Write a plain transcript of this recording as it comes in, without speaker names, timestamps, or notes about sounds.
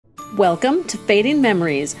Welcome to Fading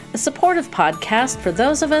Memories, a supportive podcast for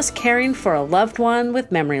those of us caring for a loved one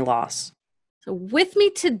with memory loss. So with me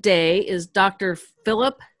today is Dr.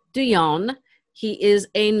 Phillipe Douyon. He is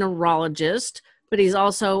a neurologist, but he's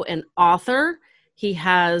also an author. He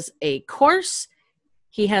has a course,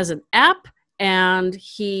 he has an app, and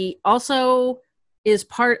he also is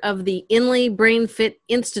part of the Inley Brain Fit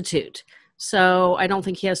Institute. So I don't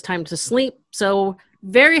think he has time to sleep. So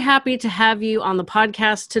very happy to have you on the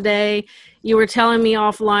podcast today. You were telling me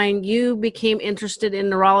offline you became interested in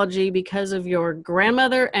neurology because of your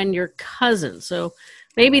grandmother and your cousin. So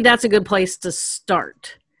maybe that's a good place to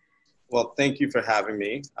start. Well, thank you for having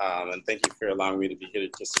me, and thank you for allowing me to be here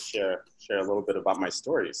just to share a little bit about my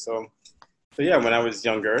story. So yeah, when I was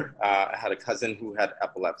younger, I had a cousin who had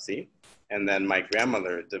epilepsy, and then my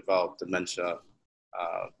grandmother developed dementia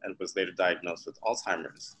and was later diagnosed with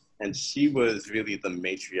Alzheimer's. And she was really the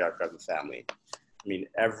matriarch of the family. I mean,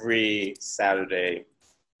 every Saturday,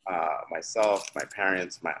 myself, my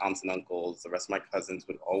parents, my aunts and uncles, the rest of my cousins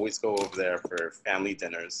would always go over there for family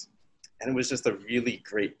dinners. And it was just a really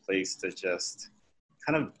great place to just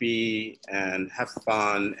kind of be and have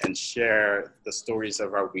fun and share the stories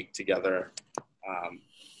of our week together.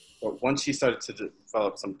 But once she started to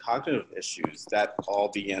develop some cognitive issues, that all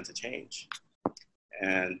began to change.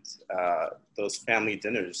 And those family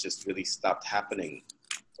dinners just really stopped happening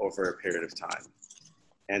over a period of time.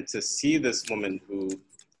 And to see this woman who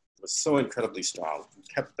was so incredibly strong, who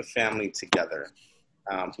kept the family together,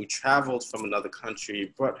 who traveled from another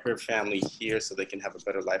country, brought her family here so they can have a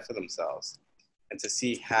better life for themselves, and to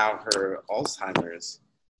see how her Alzheimer's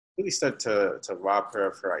really started to rob her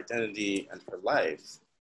of her identity and her life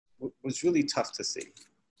was really tough to see.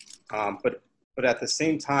 But at the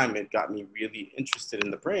same time, it got me really interested in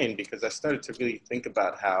the brain, because I started to really think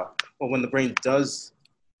about how, well, when the brain does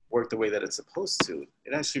work the way that it's supposed to,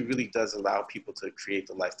 it actually really does allow people to create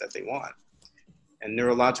the life that they want. And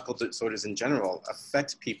neurological disorders in general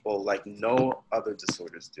affect people like no other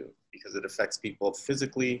disorders do, because it affects people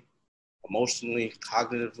physically, emotionally,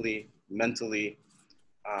 cognitively, mentally.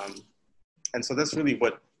 And so that's really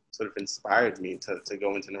what sort of inspired me to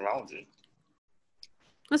go into neurology.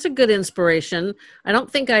 That's a good inspiration. I don't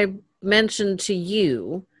think I mentioned to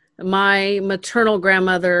you, my maternal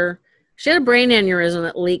grandmother, she had a brain aneurysm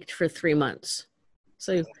that leaked for 3 months.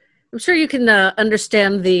 So I'm sure you can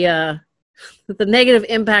understand the negative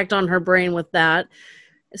impact on her brain with that.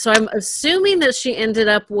 So I'm assuming that she ended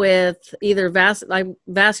up with either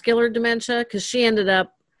vascular dementia, because she ended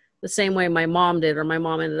up the same way my mom did, or my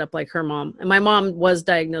mom ended up like her mom. And my mom was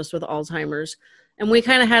diagnosed with Alzheimer's. And we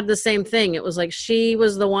kind of had the same thing. It was like she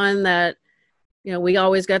was the one that, you know, we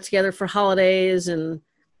always got together for holidays, and,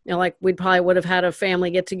 you know, like we probably would have had a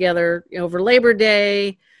family get together, you know, over Labor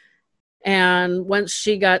Day. And once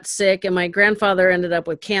she got sick, and my grandfather ended up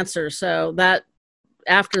with cancer. So that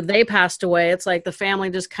after they passed away, it's like the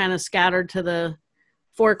family just kind of scattered to the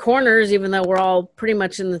four corners, even though we're all pretty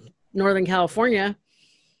much in Northern California.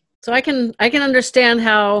 So I can understand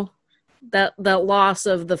how that loss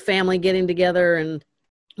of the family getting together, and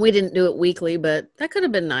we didn't do it weekly, but that could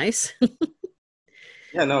have been nice.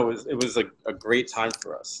 Yeah, no, it was a great time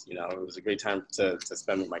for us. You know, it was a great time to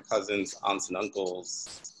spend with my cousins, aunts and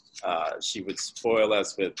uncles. She would spoil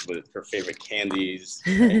us with her favorite candies,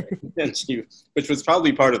 and which was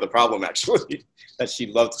probably part of the problem, actually, that she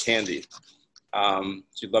loved candy.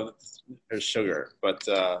 She loved her sugar, but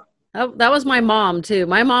that was my mom too.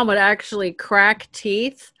 My mom would actually crack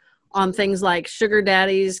teeth on things like sugar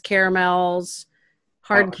daddies, caramels,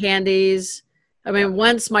 hard candies. I mean,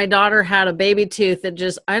 once my daughter had a baby tooth that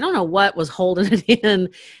just, I don't know what was holding it in.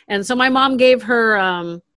 And so my mom gave her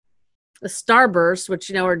a Starburst, which,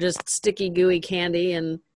 you know, are just sticky, gooey candy.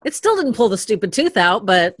 And it still didn't pull the stupid tooth out,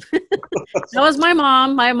 but that was my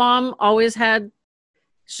mom. My mom always had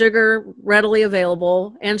sugar readily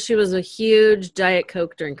available, and she was a huge Diet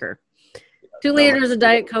Coke drinker. 2 liters of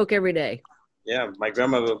Diet Coke every day. Yeah, my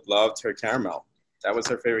grandmother loved her caramel. That was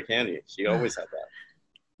her favorite candy. She always had that.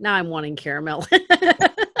 Now I'm wanting caramel.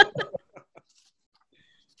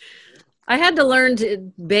 I had to learn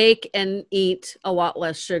to bake and eat a lot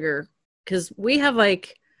less sugar, because we have,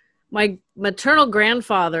 like, my maternal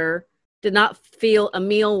grandfather did not feel a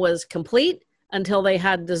meal was complete until they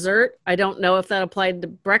had dessert. I don't know if that applied to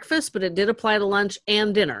breakfast, but it did apply to lunch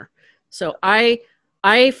and dinner. So I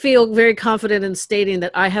feel very confident in stating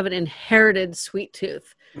that I have an inherited sweet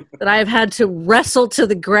tooth that I've had to wrestle to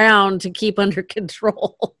the ground to keep under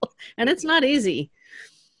control. And it's not easy.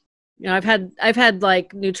 You know, I've had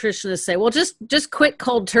like nutritionists say, well, just quit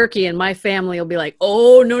cold turkey, and my family will be like,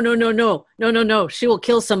 oh, no, no, no, no, no, no, no, she will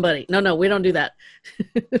kill somebody. No, no, we don't do that.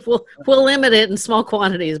 We'll limit it in small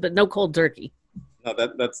quantities, but no cold turkey. No,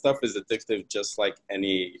 that stuff is addictive, just like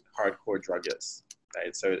any hardcore drug is,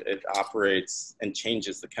 right? So it operates and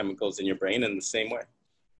changes the chemicals in your brain in the same way.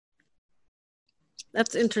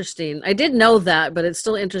 That's interesting. I did know that, but it's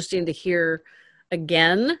still interesting to hear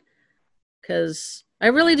again, because I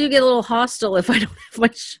really do get a little hostile if I don't have my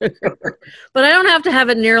sugar. But I don't have to have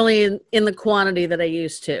it nearly in the quantity that I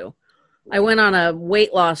used to. I went on a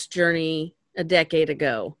weight loss journey a decade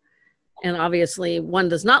ago. And obviously, one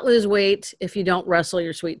does not lose weight if you don't wrestle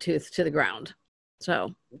your sweet tooth to the ground.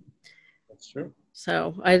 So that's true.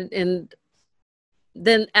 And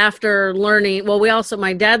then after learning, well,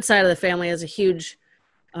 my dad's side of the family has a huge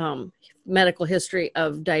medical history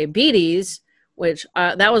of diabetes, which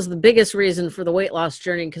that was the biggest reason for the weight loss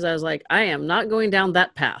journey, because I was like, I am not going down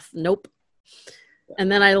that path. Nope.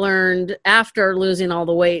 And then I learned after losing all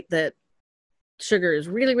the weight that sugar is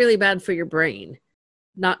really, really bad for your brain,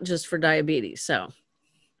 not just for diabetes. So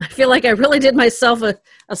I feel like I really did myself a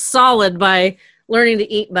solid by learning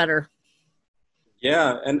to eat better.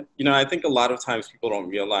 Yeah. And, I think a lot of times people don't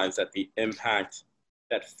realize that the impact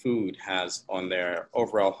that food has on their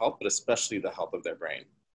overall health, but especially the health of their brain,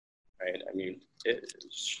 right? I mean,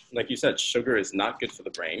 like you said, sugar is not good for the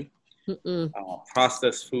brain.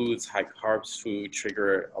 Processed foods, high carbs food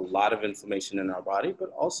trigger a lot of inflammation in our body, but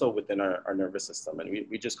also within our nervous system. And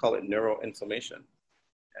we just call it neuroinflammation.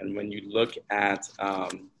 And when you look at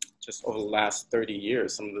just over the last 30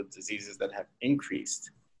 years, some of the diseases that have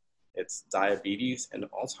increased, it's diabetes and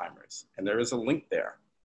Alzheimer's. And there is a link there,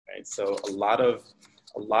 right? So a lot of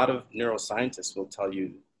neuroscientists will tell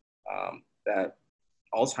you that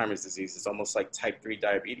Alzheimer's disease is almost like type 3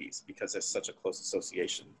 diabetes because there's such a close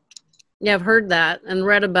association. Yeah, I've heard that and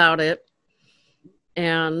read about it.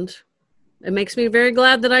 And it makes me very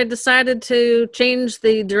glad that I decided to change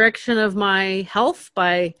the direction of my health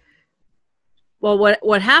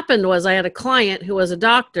what happened was I had a client who was a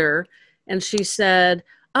doctor, and she said,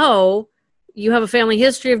 oh, you have a family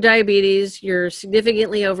history of diabetes, you're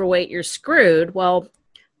significantly overweight, you're screwed. Well,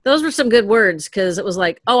 those were some good words, because it was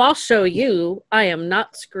like, oh, I'll show you. I am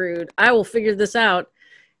not screwed. I will figure this out.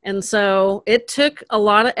 And so it took a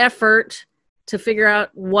lot of effort to figure out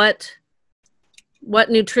what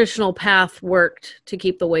nutritional path worked to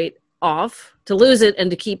keep the weight off, to lose it, and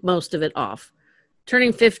to keep most of it off.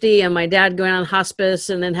 Turning 50 and my dad going on hospice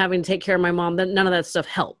and then having to take care of my mom, none of that stuff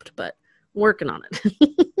helped, but I'm working on it.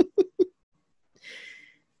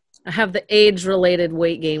 I have the age-related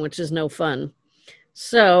weight gain, which is no fun.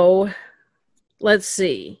 So let's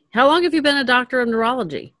see. How long have you been a doctor of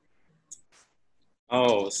neurology?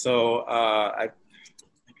 Oh, so I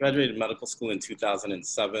graduated medical school in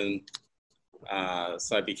 2007.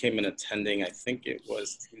 So I became an attending, I think it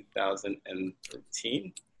was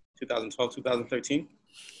 2013, 2012, 2013.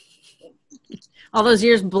 All those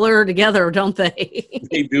years blur together, don't they?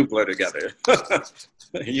 They do blur together.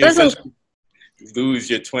 You essentially lose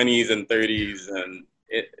your 20s and 30s and,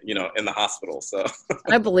 in the hospital. So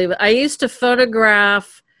I believe it. I used to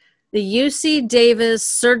photograph the UC Davis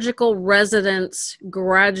surgical residence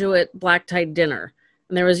graduate black tie dinner.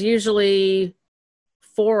 And there was usually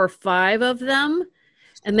 4 or 5 of them.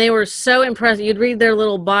 And they were so impressive. You'd read their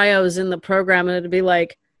little bios in the program and it'd be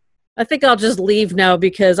like, I think I'll just leave now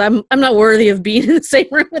because I'm not worthy of being in the same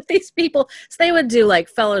room with these people. So they would do like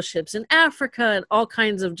fellowships in Africa and all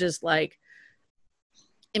kinds of just like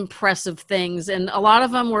impressive things. And a lot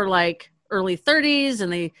of them were like early 30s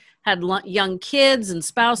and they had young kids and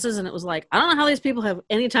spouses. And it was like, I don't know how these people have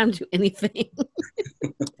any time to do anything.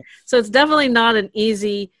 So it's definitely not an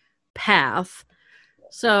easy path.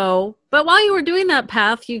 So, but while you were doing that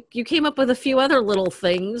path, you came up with a few other little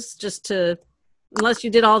things just to, unless you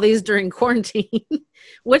did all these during quarantine.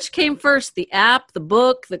 Which came first, the app, the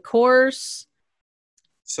book, the course?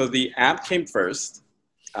 So the app came first.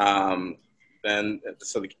 The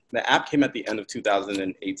app came at the end of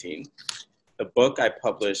 2018. The book I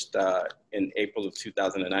published in April of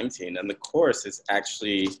 2019, and the course is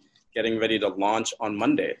actually getting ready to launch on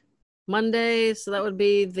Monday. Monday, so that would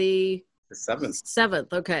be the 7th.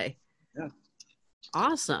 7th, okay. Yeah.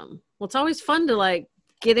 Awesome. Well, it's always fun to like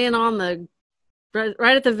get in on the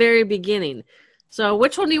right at the very beginning. So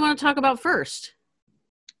which one do you want to talk about first?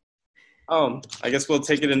 I guess we'll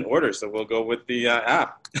take it in order. So we'll go with the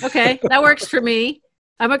app. Okay, that works for me.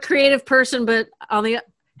 I'm a creative person, but on the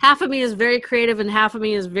half of me is very creative and half of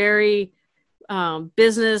me is very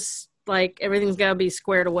business. Like everything's got to be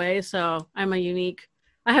squared away. So I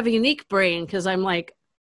have a unique brain because I'm like,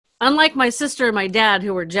 unlike my sister and my dad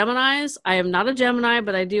who were Geminis, I am not a Gemini,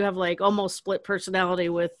 but I do have like almost split personality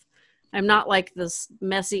with, I'm not like this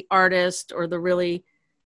messy artist or the really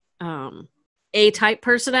A-type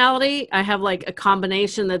personality. I have like a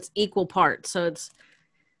combination that's equal parts. So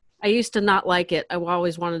I used to not like it. I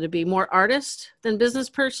always wanted to be more artist than business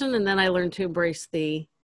person. And then I learned to embrace the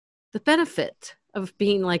benefit of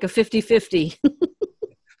being like a 50-50.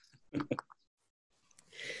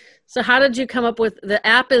 So how did you come up with the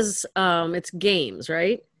app? Is it's games,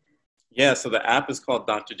 right? Yeah, so the app is called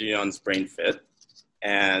Dr. Douyon's Brain Fit.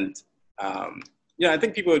 And I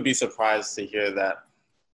think people would be surprised to hear that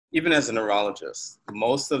even as a neurologist,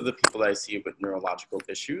 most of the people I see with neurological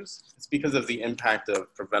issues, it's because of the impact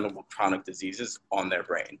of preventable chronic diseases on their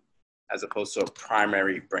brain, as opposed to a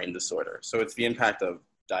primary brain disorder. So it's the impact of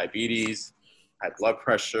diabetes, high blood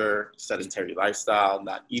pressure, sedentary lifestyle,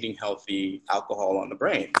 not eating healthy, alcohol on the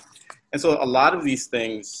brain. And so a lot of these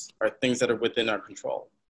things are things that are within our control,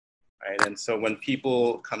 right? And so when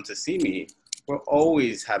people come to see me, we're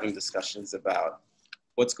always having discussions about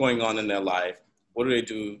what's going on in their life, what do they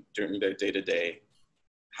do during their day-to-day,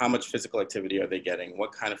 how much physical activity are they getting,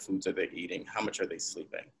 what kind of foods are they eating, how much are they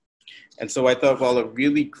sleeping. And so I thought, well, a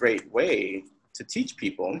really great way to teach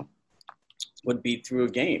people would be through a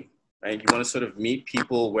game. Right? You want to sort of meet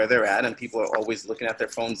people where they're at, and people are always looking at their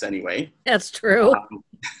phones anyway. That's true.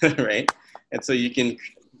 Right? And so you can,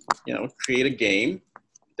 create a game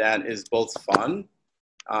that is both fun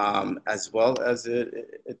as well as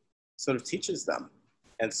it sort of teaches them.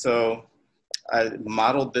 And so I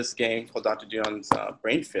modeled this game called Dr. Douyon's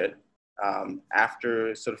Brain Fit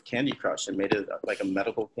after sort of Candy Crush and made it like a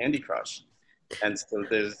medical Candy Crush. And so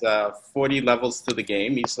there's 40 levels to the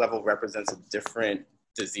game. Each level represents a different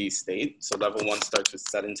disease state. So level 1 starts with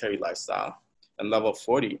sedentary lifestyle, and level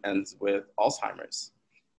 40 ends with Alzheimer's.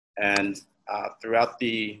 And throughout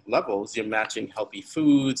the levels, you're matching healthy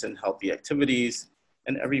foods and healthy activities.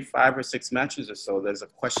 And every 5 or 6 matches or so, there's a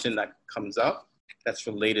question that comes up that's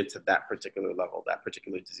related to that particular level, that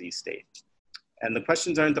particular disease state. And the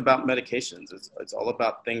questions aren't about medications. It's all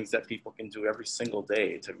about things that people can do every single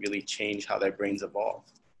day to really change how their brains evolve.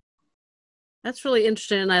 That's really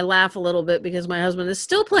interesting. And I laugh a little bit because my husband is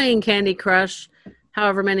still playing Candy Crush,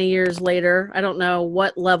 however many years later. I don't know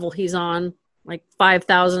what level he's on, like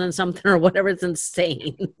 5,000 and something or whatever. It's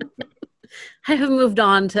insane. I have moved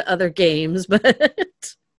on to other games, but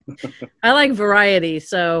I like variety.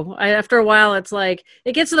 So after a while, it's like,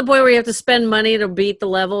 it gets to the point where you have to spend money to beat the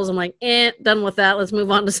levels. I'm like, done with that. Let's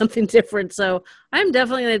move on to something different. So I'm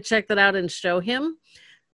definitely going to check that out and show him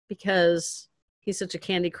because he's such a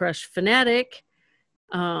Candy Crush fanatic.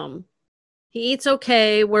 He eats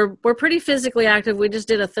okay. We're pretty physically active. We just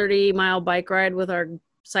did a 30-mile bike ride with our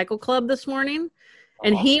cycle club this morning.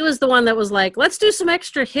 And Awesome. He was the one that was like, let's do some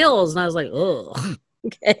extra hills. And I was like, oh,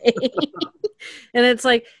 okay. And it's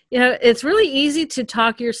like, it's really easy to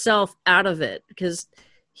talk yourself out of it because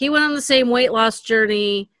he went on the same weight loss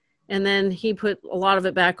journey and then he put a lot of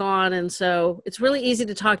it back on. And so it's really easy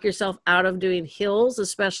to talk yourself out of doing hills,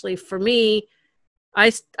 especially for me. I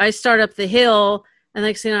start up the hill and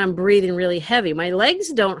next thing I'm breathing really heavy. My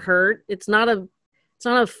legs don't hurt. It's not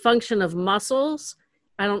a function of muscles.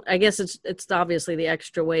 I guess it's obviously the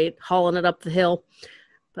extra weight hauling it up the hill.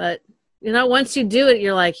 But once you do it,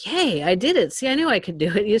 you're like, hey, I did it. See, I knew I could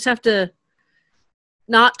do it. You just have to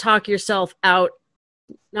not talk yourself out,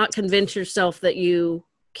 not convince yourself that you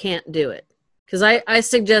can't do it. Because I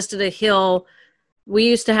suggested a hill we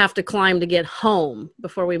used to have to climb to get home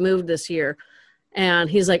before we moved this year. And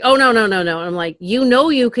he's like, oh, no. And I'm like,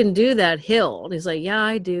 you can do that hill. And he's like, yeah,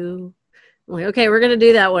 I do. I'm like, okay, we're going to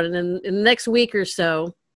do that one. And then in the next week or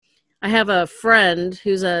so, I have a friend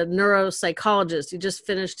who's a neuropsychologist. He just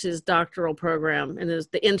finished his doctoral program and is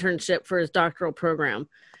the internship for his doctoral program.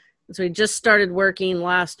 And so he just started working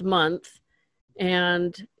last month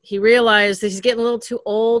and he realized that he's getting a little too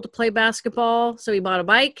old to play basketball. So he bought a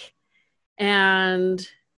bike and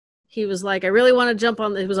he was like, I really want to jump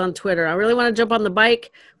on, it was on Twitter. I really want to jump on the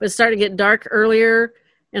bike, but it's starting to get dark earlier.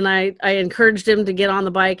 And I encouraged him to get on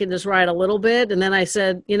the bike and just ride a little bit. And then I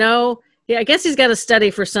said, I guess he's got to study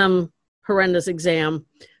for some horrendous exam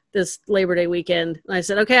this Labor Day weekend. And I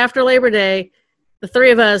said, okay, after Labor Day, the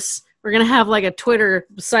three of us, we're going to have like a Twitter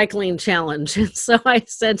cycling challenge. And so I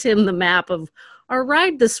sent him the map of our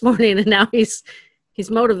ride this morning and now he's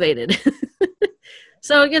motivated.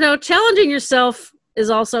 So, challenging yourself is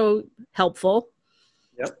also helpful.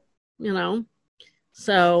 Yep.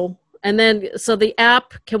 So, and then, so the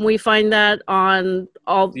app, can we find that on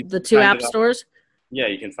all the 2 app stores? Yeah,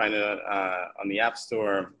 you can find it on the App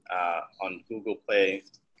Store, on Google Play.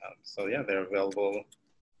 So yeah, they're available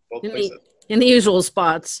both in the places. in the usual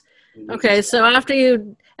spots. Okay, so after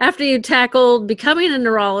you tackled becoming a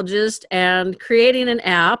neurologist and creating an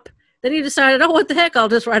app, then you decided, oh, what the heck, I'll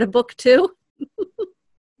just write a book too.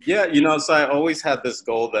 Yeah, so I always had this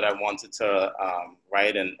goal that I wanted to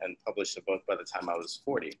write and publish a book by the time I was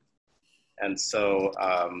 40. And so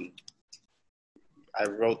I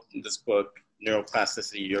wrote this book,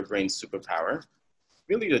 Neuroplasticity, Your Brain's Superpower,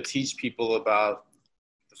 really to teach people about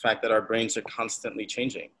the fact that our brains are constantly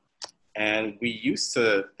changing. And we used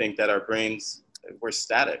to think that our brains were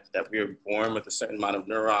static, that we were born with a certain amount of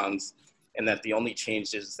neurons, and that the only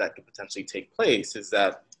changes that could potentially take place is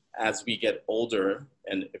that as we get older,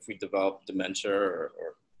 and if we develop dementia or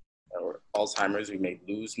Alzheimer's, we may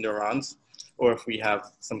lose neurons, or if we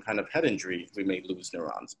have some kind of head injury, we may lose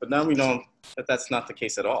neurons. But now we know that that's not the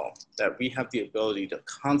case at all, that we have the ability to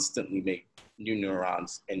constantly make new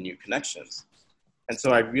neurons and new connections. And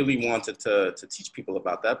so I really wanted to teach people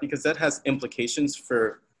about that, because that has implications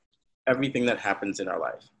for everything that happens in our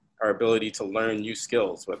life. Our ability to learn new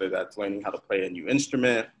skills, whether that's learning how to play a new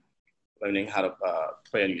instrument, learning how to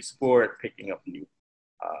play a new sport, picking up a new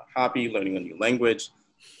hobby, learning a new language.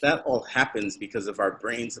 That all happens because of our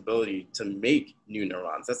brain's ability to make new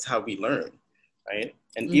neurons. That's how we learn, right?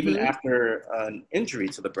 And even after an injury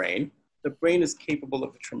to the brain is capable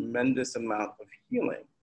of a tremendous amount of healing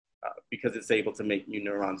because it's able to make new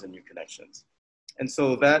neurons and new connections. And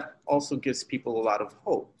so that also gives people a lot of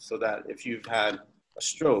hope, so that if you've had a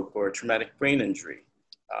stroke or a traumatic brain injury,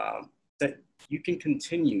 that you can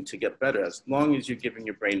continue to get better as long as you're giving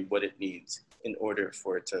your brain what it needs in order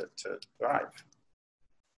for it to thrive.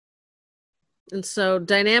 And so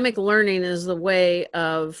dynamic learning is the way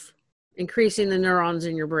of increasing the neurons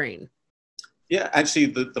in your brain. Yeah, actually,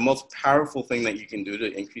 the most powerful thing that you can do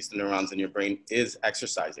to increase the neurons in your brain is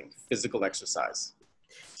exercising, physical exercise.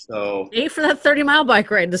 So, Pay for that 30-mile bike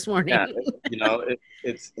ride this morning. Yeah,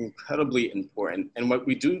 it's incredibly important. And what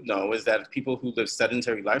we do know is that people who live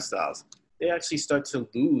sedentary lifestyles, they actually start to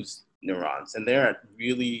lose neurons, and they're at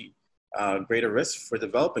really greater risk for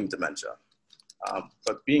developing dementia.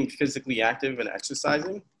 But being physically active and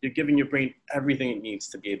exercising, you're giving your brain everything it needs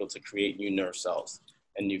to be able to create new nerve cells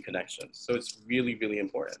and new connections. So it's really, really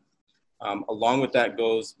important. Along with that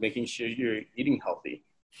goes making sure you're eating healthy,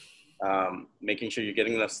 making sure you're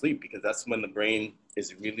getting enough sleep, because that's when the brain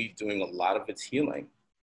is really doing a lot of its healing.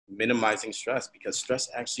 Minimizing stress, because stress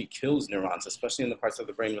actually kills neurons, especially in the parts of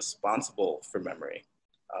the brain responsible for memory,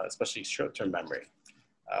 especially short-term memory.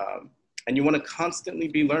 And you want to constantly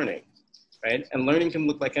be learning, right? And learning can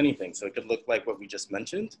look like anything. So it could look like what we just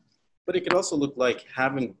mentioned, but it could also look like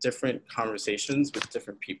having different conversations with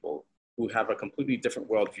different people who have a completely different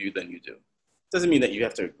worldview than you do. It doesn't mean that you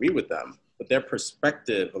have to agree with them, but their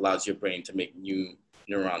perspective allows your brain to make new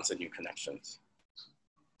neurons and new connections.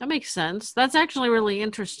 That makes sense. That's actually really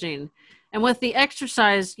interesting. And with the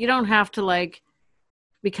exercise, you don't have to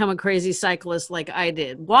become a crazy cyclist like I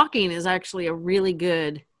did. Walking is actually a really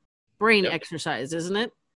good brain exercise, isn't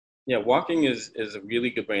it? Yeah, walking is a really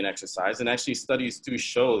good brain exercise. And actually studies do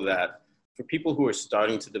show that for people who are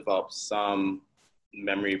starting to develop some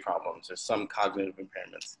memory problems or some cognitive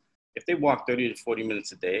impairments, if they walk 30 to 40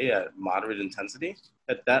 minutes a day at moderate intensity,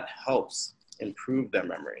 that helps improve their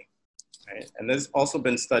memory. Right? And there's also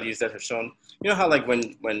been studies that have shown, how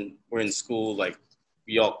when we're in school,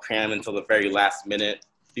 we all cram until the very last minute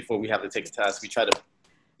before we have to take a test. We try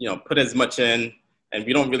to, put as much in, and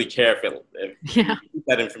we don't really care if we keep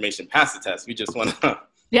that information past the test. We just want to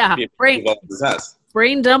be able to move on to the test.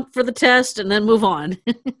 Brain dump for the test and then move on.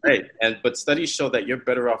 Right. But studies show that you're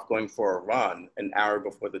better off going for a run an hour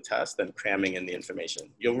before the test than cramming in the information.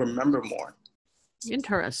 You'll remember more.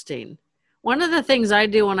 Interesting. One of the things I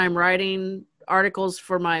do when I'm writing articles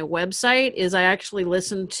for my website is I actually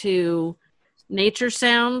listen to nature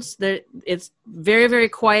sounds. That it's very, very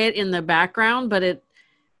quiet in the background, but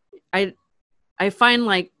I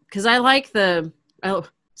find because I like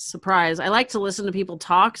surprise, I like to listen to people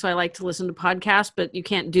talk, so I like to listen to podcasts, but you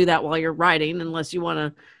can't do that while you're writing unless you want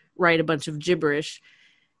to write a bunch of gibberish.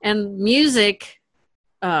 And music,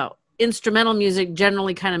 instrumental music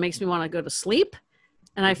generally kind of makes me want to go to sleep.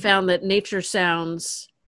 And I found that nature sounds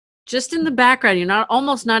just in the background, you're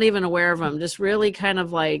almost not even aware of them, just really kind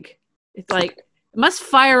of it must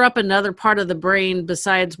fire up another part of the brain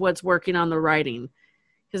besides what's working on the writing.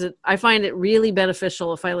 Because I find it really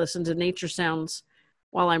beneficial if I listen to nature sounds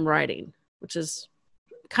while I'm writing, which is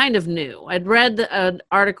kind of new. I'd read an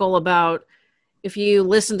article about if you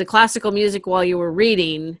listen to classical music while you were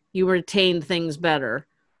reading, you retain things better.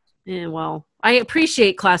 And well, I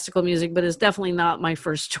appreciate classical music, but it's definitely not my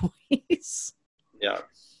first choice. Yeah.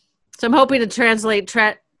 So I'm hoping to translate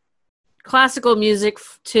classical music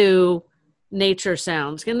to nature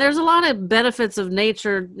sounds. And there's a lot of benefits of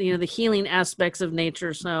nature, you know, the healing aspects of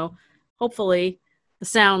nature. So hopefully the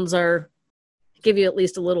sounds give you at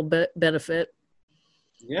least a little bit benefit.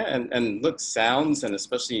 Yeah, and look, sounds, and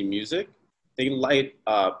especially music, they light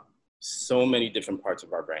up so many different parts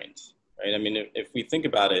of our brains, right? I mean, if we think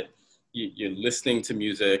about it, you're listening to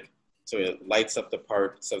music, so it lights up the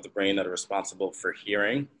parts of the brain that are responsible for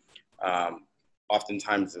hearing.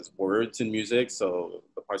 Oftentimes there's words in music, so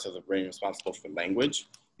the parts of the brain responsible for language.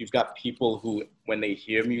 You've got people who, when they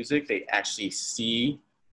hear music, they actually see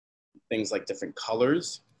things like different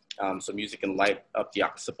colors. So music can light up the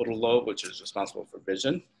occipital lobe, which is responsible for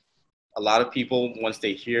vision. A lot of people, once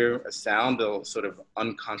they hear a sound, they'll sort of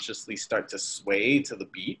unconsciously start to sway to the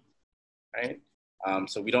beat, right?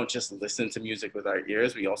 So we don't just listen to music with our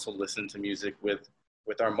ears, we also listen to music with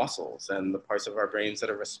our muscles and the parts of our brains that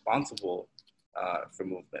are responsible for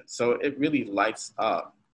movement. So it really lights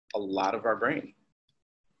up a lot of our brain.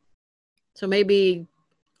 So maybe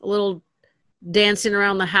a little dancing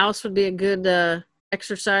around the house would be a good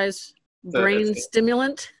exercise, brain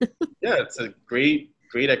stimulant. Yeah, it's a great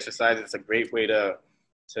exercise. It's a great way to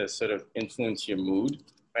sort of influence your mood,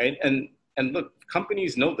 right? And look,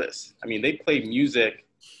 companies know this. I mean, they play music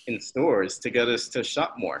in stores to get us to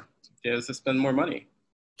shop more, to get us to spend more money.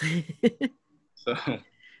 So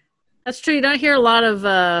that's true. You don't hear a lot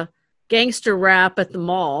of gangster rap at the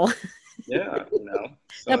mall. Yeah, so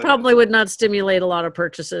that probably would not stimulate a lot of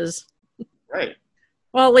purchases. Right.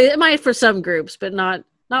 Well, it might for some groups, but not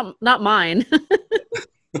mine.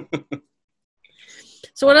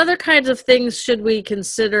 So what other kinds of things should we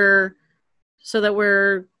consider so that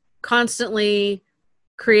we're constantly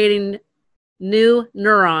creating new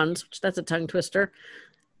neurons, which that's a tongue twister,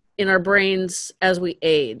 in our brains as we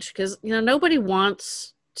age? Because, you know, nobody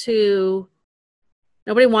wants to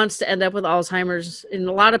end up with Alzheimer's. And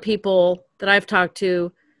a lot of people that I've talked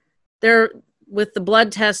to, they're with the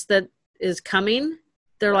blood test that is coming,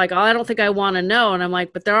 they're like, oh, I don't think I want to know. And I'm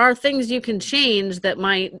like, but there are things you can change that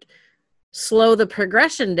might slow the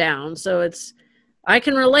progression down. So I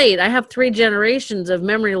can relate. I have 3 generations of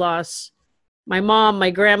memory loss: my mom,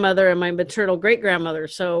 my grandmother, and my maternal great-grandmother.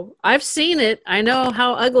 So I've seen it. I know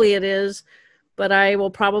how ugly it is, but I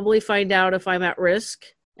will probably find out if I'm at risk.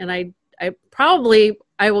 And I'm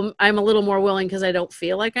a little more willing because I don't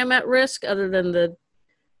feel like I'm at risk, other than the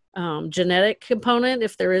genetic component,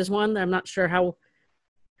 if there is one. I'm not sure how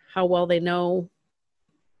well they know.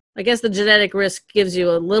 I guess the genetic risk gives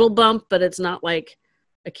you a little bump, but it's not like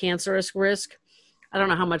a cancerous risk. I don't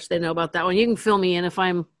know how much they know about that one. You can fill me in if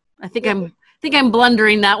I think I'm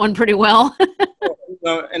blundering that one pretty well.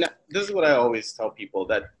 No, and this is what I always tell people,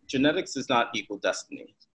 that genetics does not equal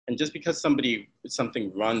destiny. And just because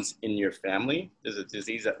something runs in your family, there's a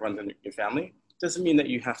disease that runs in your family, doesn't mean that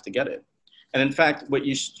you have to get it. And in fact, what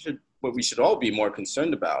we should all be more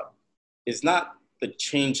concerned about is not the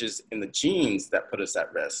changes in the genes that put us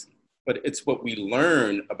at risk, but it's what we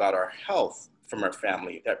learn about our health from our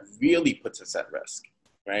family that really puts us at risk,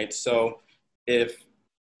 right? So if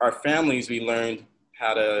our families, we learned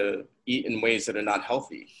how to eat in ways that are not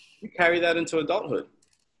healthy, we carry that into adulthood.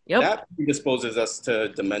 Yep. That predisposes us to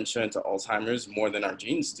dementia and to Alzheimer's more than our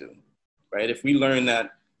genes do, right? If we learn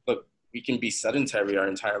that, look, we can be sedentary our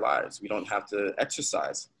entire lives, we don't have to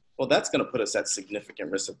exercise, well, that's going to put us at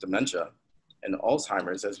significant risk of dementia and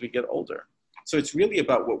Alzheimer's as we get older. So it's really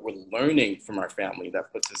about what we're learning from our family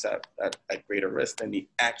that puts us at greater risk than the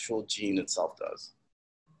actual gene itself does.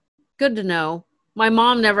 Good to know. My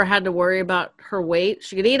mom never had to worry about her weight.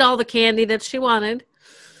 She could eat all the candy that she wanted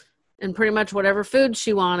and pretty much whatever food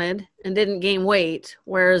she wanted and didn't gain weight.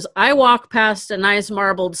 Whereas I walk past a nice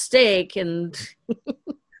marbled steak and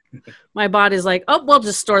my body's like, oh, we'll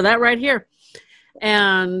just store that right here.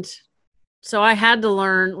 And so I had to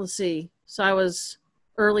learn, let's see. So I was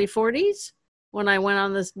early 40s when I went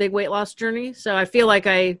on this big weight loss journey. So I feel like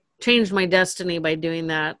I changed my destiny by doing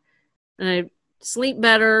that. And I sleep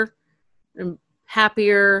better and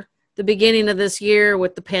happier. The beginning of this year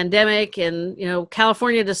with the pandemic, and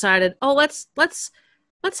California decided, oh, let's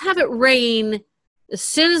have it rain as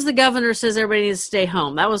soon as the governor says everybody needs to stay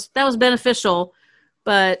home. That was beneficial,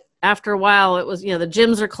 but after a while it was, the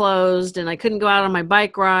gyms are closed and I couldn't go out on my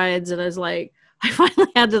bike rides, and I was like, I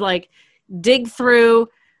finally had to dig through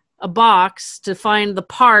a box to find the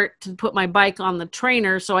part to put my bike on the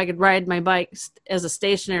trainer so I could ride my bike as a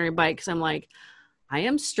stationary bike, because I'm like, I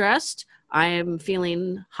am stressed. I am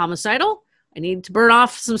feeling homicidal. I need to burn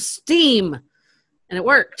off some steam. And it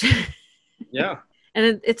worked. Yeah.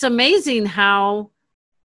 And it's amazing how,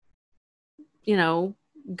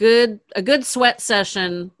 a good sweat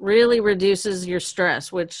session really reduces your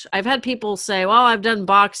stress, which I've had people say, well, I've done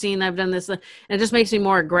boxing, I've done this, and it just makes me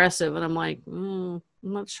more aggressive. And I'm like, I'm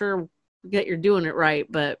not sure that you're doing it right,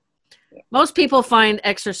 but most people find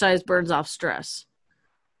exercise burns off stress.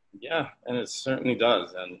 Yeah, and it certainly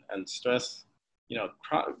does. And stress,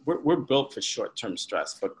 we're built for short-term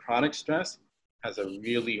stress, but chronic stress has a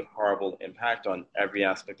really horrible impact on every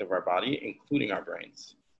aspect of our body, including our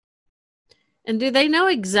brains. And do they know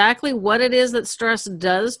exactly what it is that stress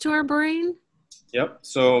does to our brain? Yep.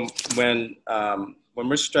 So when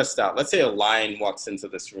we're stressed out, let's say a lion walks into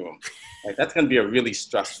this room, like that's going to be a really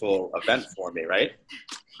stressful event for me, right?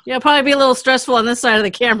 Yeah, probably be a little stressful on this side of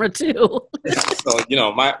the camera too. Yeah. So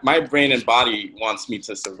my brain and body wants me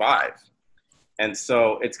to survive, and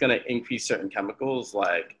so it's going to increase certain chemicals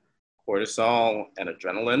like cortisol and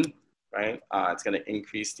adrenaline, right? It's going to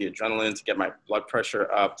increase the adrenaline to get my blood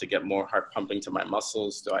pressure up, to get more heart pumping to my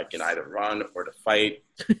muscles so I can either run or to fight.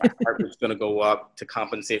 My heart is going to go up to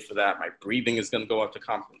compensate for that. My breathing is going to go up to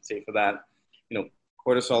compensate for that.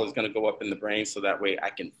 Cortisol is going to go up in the brain so that way I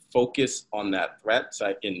can focus on that threat. So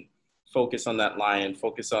I can focus on that lion,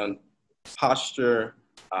 focus on posture,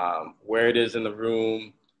 where it is in the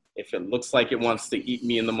room, if it looks like it wants to eat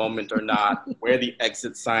me in the moment or not, where the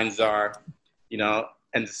exit signs are,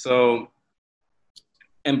 and so,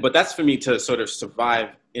 but that's for me to sort of survive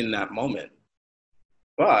in that moment.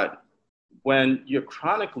 But when you're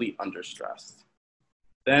chronically under stress,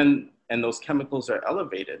 and those chemicals are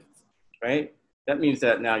elevated, right? That means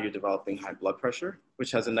that now you're developing high blood pressure,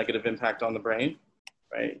 which has a negative impact on the brain,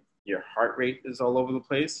 right? Your heart rate is all over the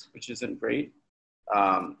place, which isn't great.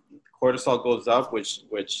 Cortisol goes up, which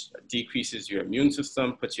decreases your immune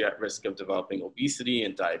system, puts you at risk of developing obesity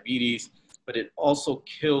and diabetes, but it also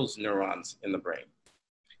kills neurons in the brain.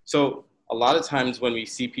 So a lot of times when we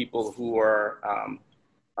see people who are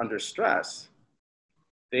under stress,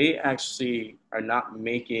 they actually are not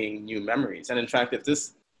making new memories. And in fact,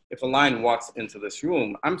 if a lion walks into this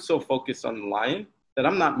room, I'm so focused on the lion that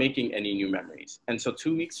I'm not making any new memories. And so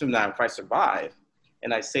 2 weeks from now, if I survive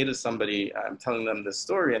and I say to somebody, I'm telling them this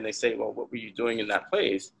story and they say, well, what were you doing in that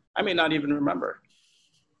place? I may not even remember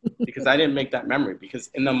because I didn't make that memory, because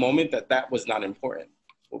in the moment that was not important.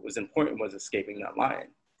 What was important was escaping that lion.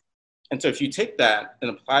 And so if you take that and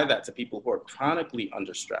apply that to people who are chronically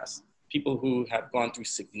under stress, people who have gone through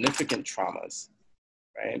significant traumas,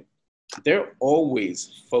 right? They're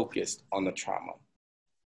always focused on the trauma,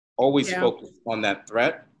 always focused on that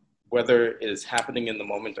threat, whether it is happening in the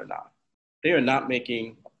moment or not. They are not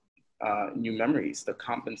making new memories to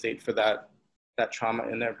compensate for that trauma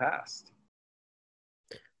in their past.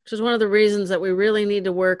 Which is one of the reasons that we really need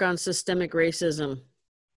to work on systemic racism,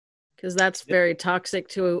 because that's very toxic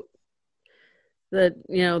to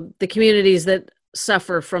the communities that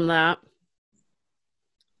suffer from that.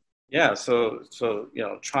 Yeah, so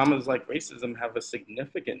traumas like racism have a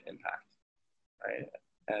significant impact, right?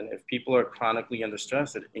 And if people are chronically under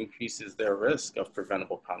stress, it increases their risk of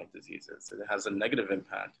preventable chronic diseases. It has a negative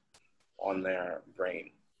impact on their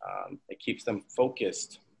brain. It keeps them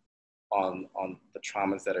focused on the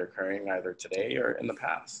traumas that are occurring either today or in the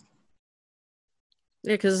past.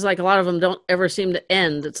 Yeah, because it's like a lot of them don't ever seem to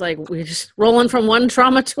end. It's like we're just rolling from one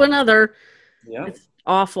trauma to another. Yeah. It's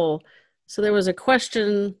awful. So there was a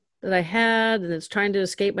question that I had, and it's trying to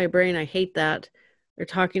escape my brain. I hate that. They're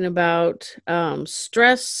talking about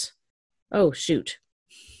stress. Oh, shoot.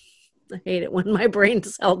 I hate it when my brain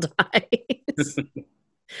cell dies.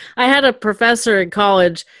 I had a professor in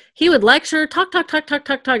college. He would lecture, talk.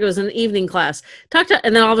 It was an evening class. Talk,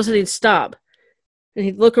 and then all of a sudden he'd stop. And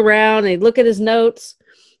he'd look around, and he'd look at his notes,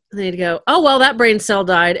 and then he'd go, oh, well, that brain cell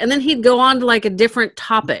died. And then he'd go on to like a different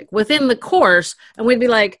topic within the course, and we'd be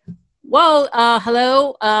like, well,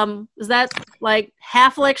 hello, is that like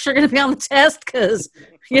half lecture going to be on the test? Because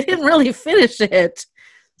you didn't really finish it.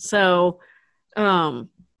 So, well,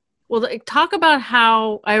 talk about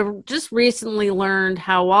how I just recently learned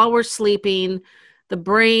how while we're sleeping, the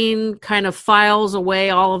brain kind of files away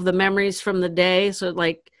all of the memories from the day. So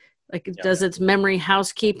it does its memory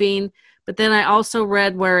housekeeping. But then I also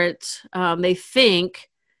read where they think,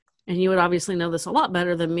 and you would obviously know this a lot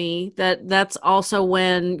better than me, that's also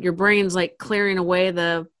when your brain's like clearing away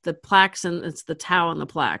the plaques, and it's the tau and the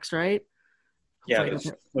plaques, right? Yeah,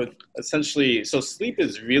 essentially, so sleep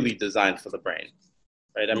is really designed for the brain,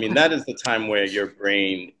 right? I mean, that is the time where your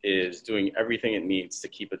brain is doing everything it needs to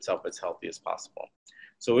keep itself as healthy as possible.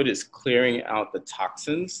 So it is clearing out the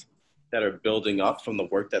toxins that are building up from the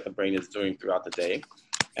work that the brain is doing throughout the day.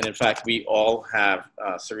 And in fact, we all have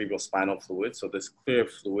cerebral spinal fluid. So this clear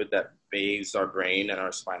fluid that bathes our brain and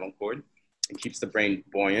our spinal cord, It keeps the brain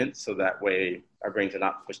buoyant, so that way our brains are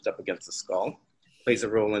not pushed up against the skull. Plays a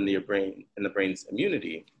role in the brain's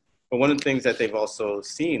immunity. But one of the things that they've also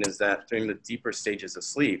seen is that during the deeper stages of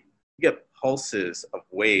sleep, you get pulses of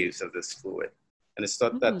waves of this fluid. And it's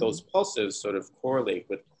thought that those pulses sort of correlate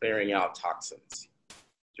with clearing out toxins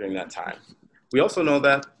during that time. We also know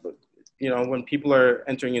that, when people are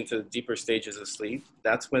entering into deeper stages of sleep,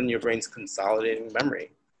 that's when your brain's consolidating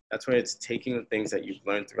memory. That's when it's taking the things that you've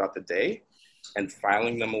learned throughout the day and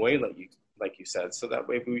filing them away, like you said, so that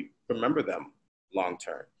way we remember them long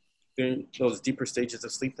term. During those deeper stages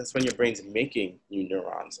of sleep, that's when your brain's making new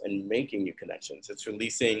neurons and making new connections. It's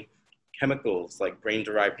releasing chemicals like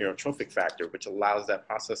brain-derived neurotrophic factor, which allows that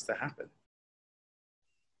process to happen.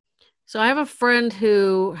 So I have a friend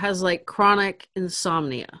who has like chronic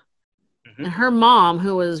insomnia. And her mom,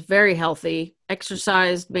 who was very healthy,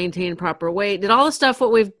 exercised, maintained proper weight, did all the stuff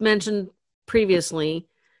what we've mentioned previously,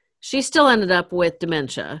 she still ended up with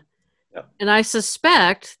dementia. Yep. And I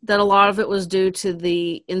suspect that a lot of it was due to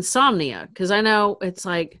the insomnia, because I know it's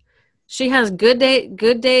like she has good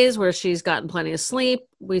days where she's gotten plenty of sleep.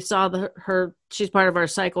 We saw she's part of our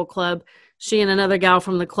cycle club. She and another gal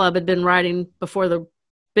from the club had been riding before the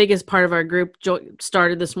biggest part of our group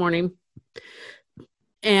started this morning.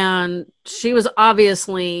 And she was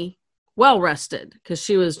obviously well rested because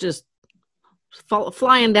she was just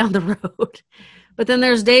flying down the road. But then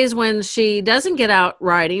there's days when she doesn't get out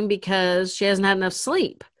riding because she hasn't had enough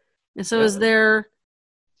sleep. And so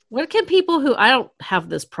what can people who, I don't have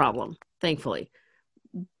this problem, thankfully.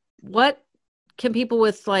 What can people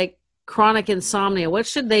with like chronic insomnia, what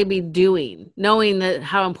should they be doing, knowing that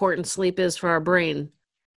how important sleep is for our brain?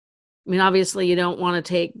 I mean, obviously you don't want to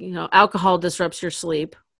take, alcohol disrupts your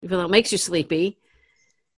sleep, even though it makes you sleepy.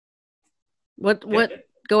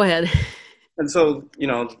 Go ahead. And so,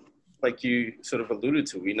 like you sort of alluded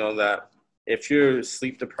to, we know that if you're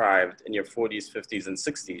sleep deprived in your 40s, 50s, and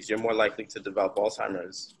 60s, you're more likely to develop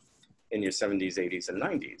Alzheimer's in your 70s, 80s, and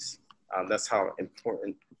 90s. That's how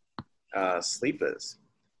important sleep is.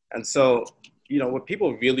 And so, what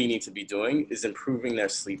people really need to be doing is improving their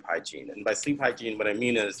sleep hygiene. And by sleep hygiene, what I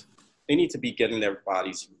mean is they need to be getting their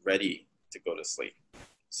bodies ready to go to sleep.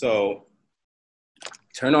 So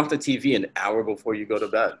turn off the TV an hour before you go to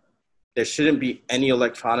bed. There shouldn't be any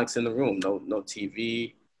electronics in the room. No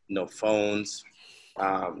TV, no phones.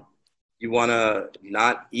 You want to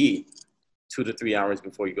not eat 2 to 3 hours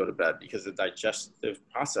before you go to bed because the digestive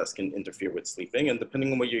process can interfere with sleeping. And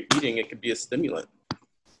depending on what you're eating, it could be a stimulant,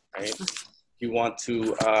 right? You want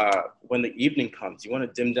to, when the evening comes, you want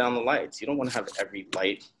to dim down the lights. You don't want to have every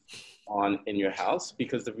light on in your house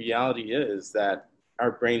because the reality is that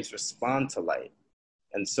our brains respond to light.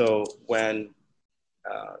 And so when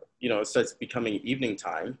it starts becoming evening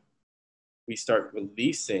time, we start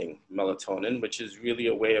releasing melatonin, which is really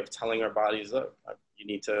a way of telling our bodies, look, you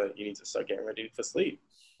need to start getting ready for sleep.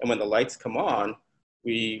 And when the lights come on,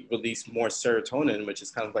 we release more serotonin, which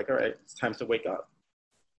is kind of like, all right, it's time to wake up.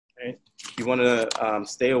 Right? You want to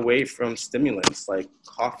stay away from stimulants like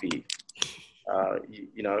coffee.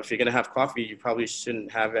 If you're going to have coffee, you probably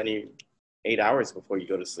shouldn't have any 8 hours before you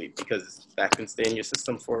go to sleep because that can stay in your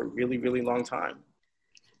system for a really, really long time.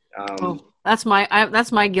 That's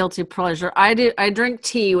my guilty pleasure. I drink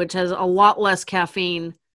tea, which has a lot less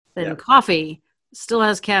caffeine than coffee. Still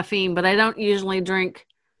has caffeine, but I don't usually drink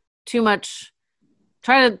too much.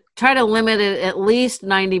 Try to limit it at least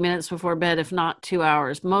 90 minutes before bed, if not 2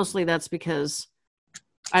 hours. Mostly that's because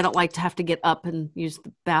I don't like to have to get up and use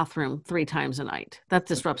the bathroom 3 times a night. That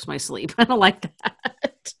disrupts my sleep. I don't like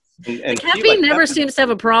that. And caffeine never seems to have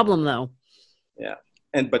a problem, though. Yeah.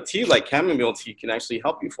 But tea, like chamomile tea, can actually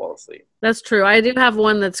help you fall asleep. That's true. I do have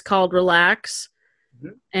one that's called Relax.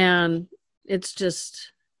 Mm-hmm. And it's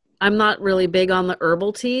just, I'm not really big on the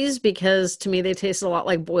herbal teas because to me they taste a lot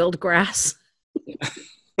like boiled grass.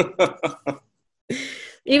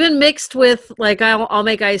 Even mixed with, like, I'll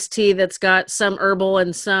make iced tea that's got some herbal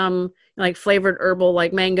and some like flavored herbal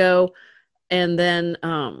like mango. And then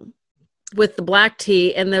with the black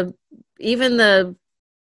tea and even the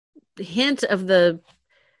hint of the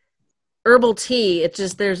herbal tea, it's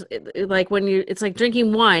like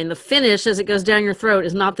drinking wine. The finish as it goes down your throat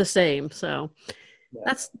is not the same. So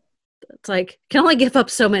it's like, can only give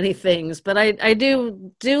up so many things, but I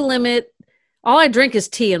do limit. All I drink is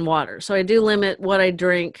tea and water. So I do limit what I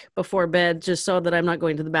drink before bed just so that I'm not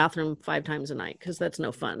going to the bathroom 5 times a night because that's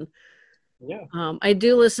no fun. Yeah. I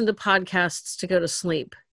do listen to podcasts to go to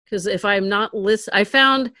sleep because if I'm not I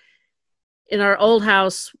found in our old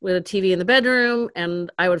house with a TV in the bedroom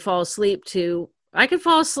and I would fall asleep to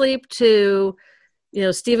you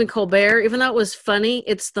know, Stephen Colbert, even though it was funny,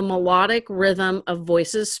 it's the melodic rhythm of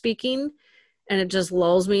voices speaking, and it just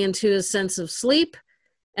lulls me into a sense of sleep.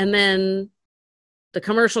 And then the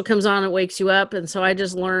commercial comes on, it wakes you up. And so I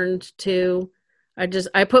just learned to,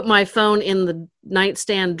 I put my phone in the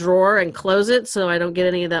nightstand drawer and close it so I don't get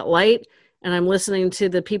any of that light. And I'm listening to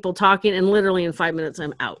the people talking, and literally in 5 minutes,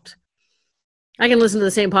 I'm out. I can listen to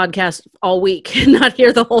the same podcast all week and not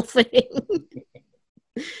hear the whole thing.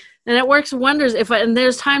 And it works wonders. And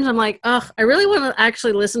there's times I'm like, ugh, I really want to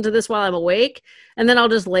actually listen to this while I'm awake. And then I'll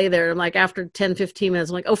just lay there. I'm like, after 10, 15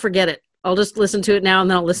 minutes, I'm like, oh, forget it. I'll just listen to it now, and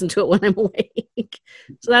then I'll listen to it when I'm awake.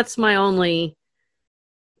 So that's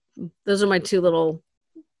those are my two little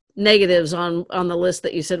negatives on the list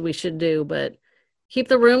that you said we should do. But keep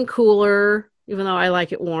the room cooler, even though I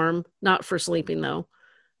like it warm, not for sleeping though.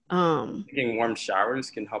 Taking warm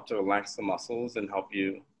showers can help to relax the muscles and help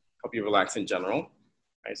you relax in general.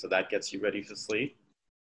 Right, so that gets you ready for sleep.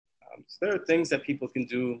 So there are things that people can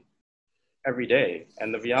do every day.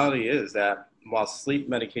 And the reality is that while sleep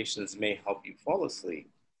medications may help you fall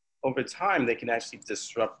asleep, over time, they can actually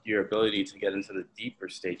disrupt your ability to get into the deeper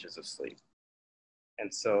stages of sleep.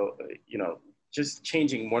 And so, just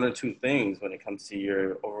changing one or two things when it comes to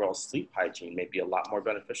your overall sleep hygiene may be a lot more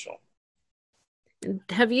beneficial.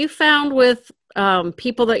 Have you found with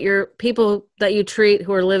people that you treat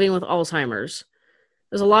who are living with Alzheimer's,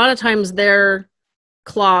 there's a lot of times their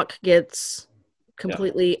clock gets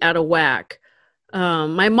completely out of whack.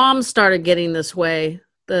 My mom started getting this way.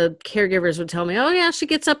 The caregivers would tell me, oh yeah, she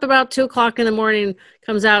gets up about 2:00 in the morning,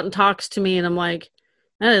 comes out and talks to me. And I'm like,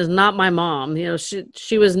 that is not my mom. You know,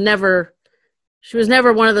 she was never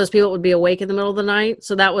one of those people that would be awake in the middle of the night.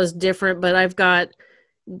 So that was different. But I've got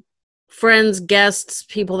friends, guests,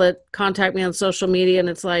 people that contact me on social media, and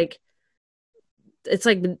it's like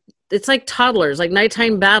toddlers, like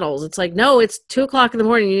nighttime battles. It's like, no, it's 2:00 in the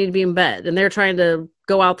morning. You need to be in bed. And they're trying to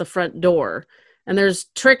go out the front door. And there's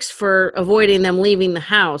tricks for avoiding them leaving the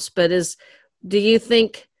house. But do you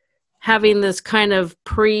think having this kind of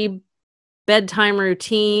pre-bedtime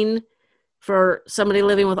routine for somebody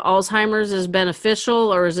living with Alzheimer's is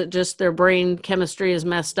beneficial, or is it just their brain chemistry is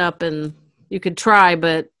messed up and you could try,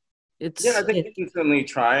 but I think you can certainly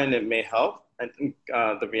try and it may help. I think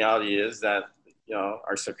the reality is that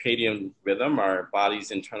our circadian rhythm, our body's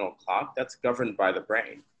internal clock, that's governed by the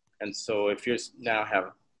brain. And so if you now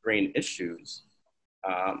have brain issues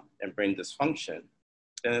and brain dysfunction,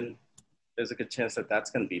 then there's a good chance that that's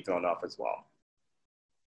going to be thrown off as well.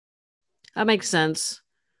 That makes sense.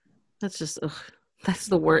 That's just, that's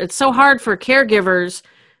the word. It's so hard for caregivers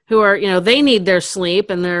who are, they need their sleep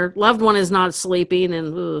and their loved one is not sleeping,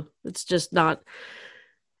 and it's just not,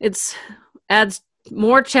 adds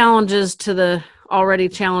more challenges to the already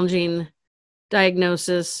challenging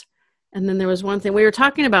diagnosis. And then there was one thing we were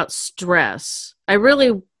talking about, stress. I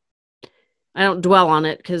don't dwell on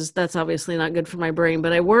it because that's obviously not good for my brain,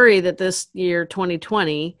 but I worry that this year,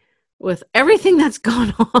 2020, with everything that's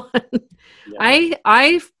gone on,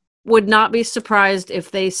 I would not be surprised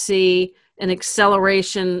if they see an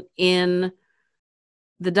acceleration in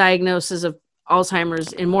the diagnosis of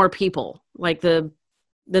Alzheimer's in more people. Like the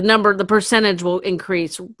percentage will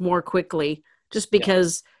increase more quickly just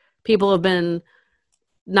because people have been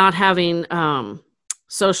not having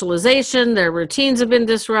socialization, their routines have been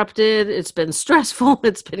disrupted, it's been stressful,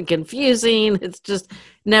 it's been confusing, it's just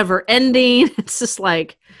never ending. It's just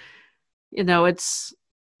like, it's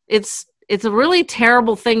a really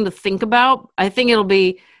terrible thing to think about. I think it'll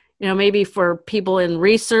be, maybe for people in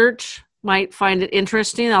research might find it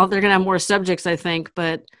interesting. They're going to have more subjects, I think,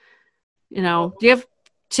 but do you have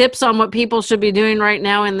tips on what people should be doing right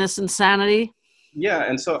now in this insanity? Yeah,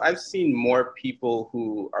 and so I've seen more people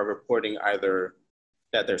who are reporting either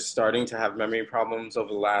that they're starting to have memory problems over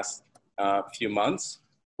the last few months,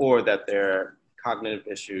 or that their cognitive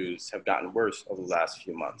issues have gotten worse over the last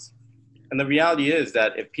few months. And the reality is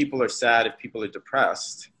that if people are sad, if people are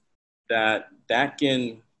depressed, that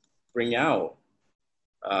can bring out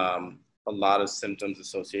a lot of symptoms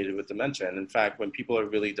associated with dementia. And in fact, when people are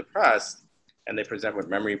really depressed and they present with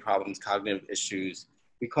memory problems, cognitive issues,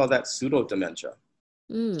 we call that pseudo dementia.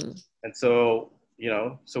 And so,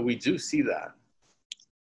 so we do see that.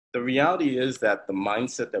 The reality is that the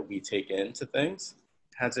mindset that we take into things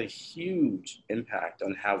has a huge impact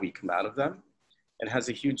on how we come out of them, and has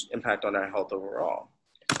a huge impact on our health overall.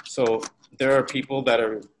 So there are people that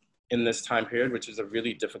are in this time period, which is a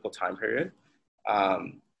really difficult time period,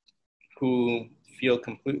 who feel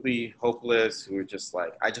completely hopeless, who are just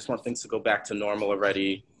like, I just want things to go back to normal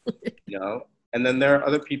already, And then there are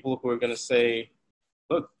other people who are going to say,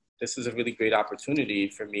 look, this is a really great opportunity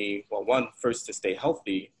for me. Well, one, first to stay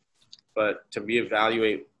healthy, but to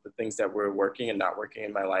reevaluate the things that were working and not working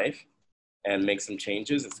in my life and make some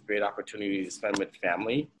changes. It's a great opportunity to spend with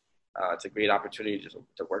family. It's a great opportunity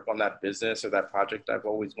to work on that business or that project I've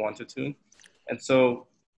always wanted to. And so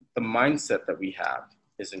the mindset that we have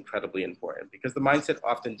is incredibly important, because the mindset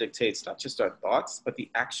often dictates not just our thoughts, but the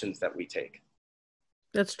actions that we take.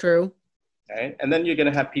 That's true. Okay? And then you're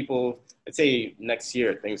going to have people, let's say next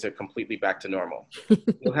year, things are completely back to normal.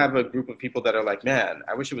 You'll have a group of people that are like, man,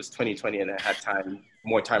 I wish it was 2020 and I had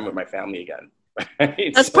more time with my family again.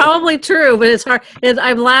 Right? That's probably true, but it's hard.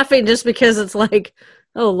 I'm laughing just because it's like,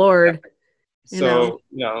 oh Lord. So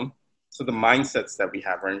the mindsets that we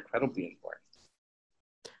have are incredibly important.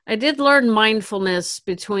 I did learn mindfulness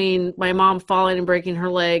between my mom falling and breaking her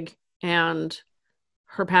leg and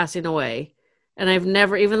her passing away. And I've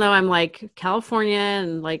never, even though I'm like California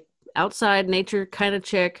and like outside nature kind of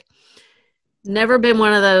chick, never been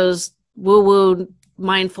one of those woo-woo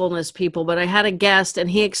mindfulness people. But I had a guest and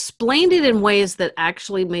he explained it in ways that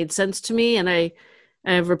actually made sense to me. And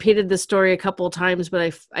I've repeated this story a couple of times,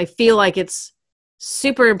 but I feel like it's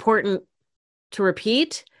super important to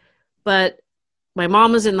repeat. But my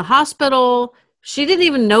mom was in the hospital. She didn't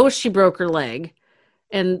even know she broke her leg.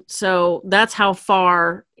 And so that's how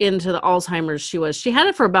far into the Alzheimer's she was. She had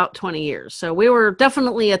it for about 20 years. So we were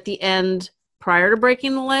definitely at the end prior to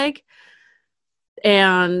breaking the leg.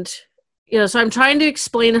 And, so I'm trying to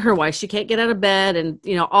explain to her why she can't get out of bed. And,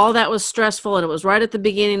 all that was stressful. And it was right at the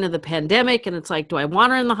beginning of the pandemic. And it's like, do I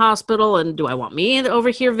want her in the hospital? And do I want me over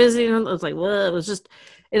here visiting? It was like, well, it was just,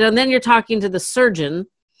 and then you're talking to the surgeon.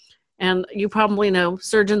 And you probably know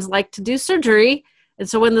surgeons like to do surgery. And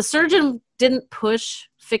so when the surgeon didn't push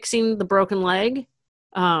fixing the broken leg,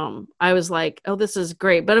 I was like, oh, this is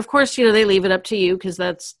great. But of course, they leave it up to you because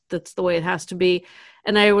that's the way it has to be.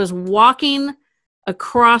 And I was walking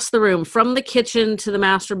across the room from the kitchen to the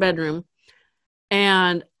master bedroom.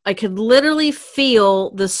 And I could literally feel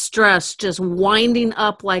the stress just winding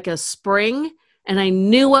up like a spring. And I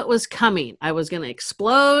knew what was coming. I was going to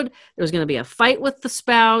explode. There was going to be a fight with the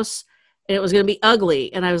spouse. And it was going to be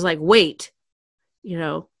ugly. And I was like, wait,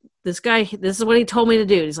 this guy, this is what he told me to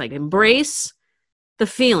do. He's like, embrace the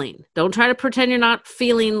feeling. Don't try to pretend you're not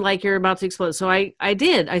feeling like you're about to explode. So I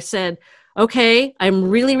did. I said, okay, I'm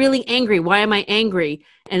really, really angry. Why am I angry?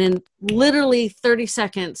 And in literally 30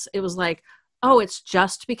 seconds, it was like, oh, it's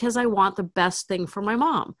just because I want the best thing for my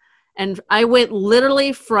mom. And I went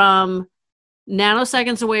literally from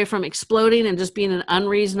nanoseconds away from exploding and just being an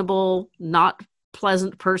unreasonable, not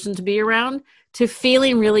pleasant person to be around to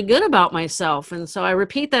feeling really good about myself. And so I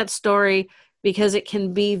repeat that story because it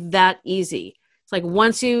can be that easy. It's like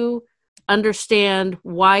once you understand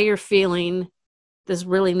why you're feeling this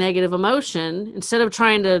really negative emotion, instead of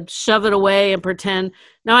trying to shove it away and pretend,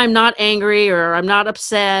 no, I'm not angry or I'm not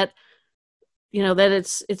upset,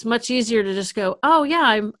 that it's much easier to just go, oh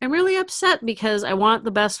yeah, I'm really upset because I want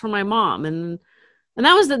the best for my mom. And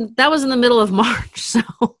that was in the middle of March, so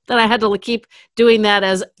that I had to keep doing that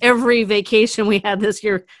as every vacation we had this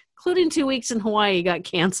year, including 2 weeks in Hawaii, got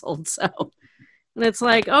canceled. So, and it's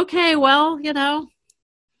like, okay, well,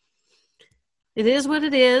 it is what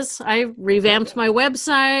it is. I revamped my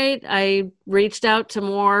website. I reached out to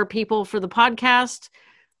more people for the podcast,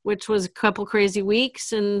 which was a couple crazy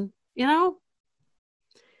weeks. And,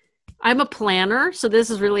 I'm a planner, so this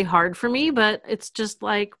is really hard for me, but it's just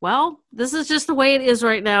like, well, this is just the way it is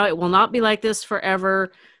right now. It will not be like this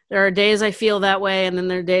forever. There are days I feel that way, and then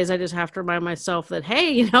there are days I just have to remind myself that,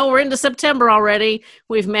 hey, we're into September already.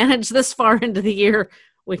 We've managed this far into the year.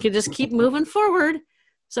 We can just keep moving forward.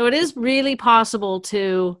 So it is really possible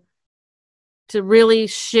to really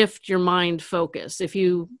shift your mind focus if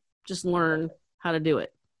you just learn how to do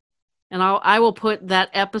it. And I will put that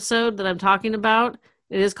episode that I'm talking about,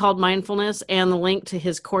 it is called Mindfulness, and the link to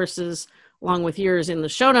his courses along with yours in the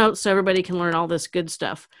show notes so everybody can learn all this good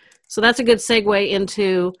stuff. So that's a good segue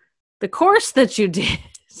into the course that you did.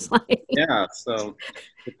 Yeah, so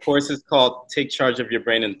the course is called Take Charge of Your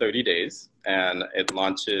Brain in 30 Days, and it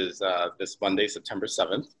launches this Monday, September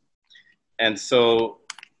 7th. And so,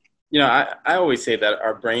 I always say that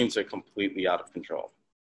our brains are completely out of control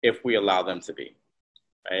if we allow them to be,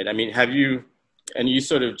 right? I mean, and you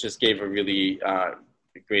sort of just gave a really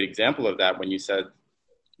great example of that when you said,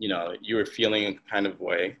 you were feeling a kind of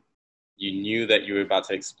way. You knew that you were about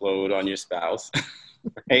to explode on your spouse,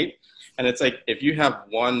 right? And it's like, if you have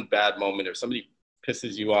one bad moment or somebody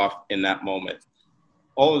pisses you off in that moment,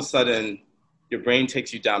 all of a sudden your brain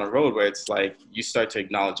takes you down a road where it's like, you start to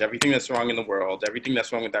acknowledge everything that's wrong in the world, everything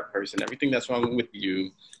that's wrong with that person, everything that's wrong with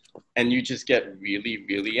you. and you just get really,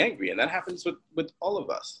 really angry. And that happens with all of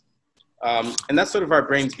us. And that's sort of our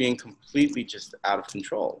brains being completely just out of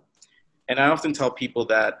control. And I often tell people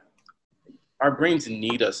that our brains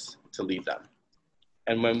need us to lead them.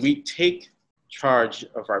 And when we take charge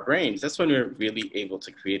of our brains, that's when we're really able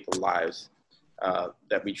to create the lives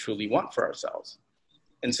that we truly want for ourselves.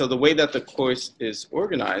 And so the way that the course is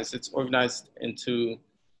organized, it's organized into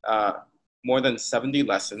more than 70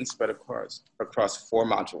 lessons spread across 4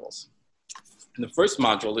 modules. And the first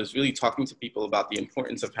module is really talking to people about the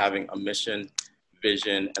importance of having a mission,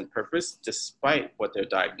 vision, and purpose, despite what their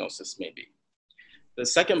diagnosis may be. The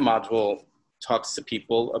second module talks to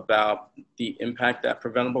people about the impact that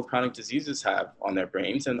preventable chronic diseases have on their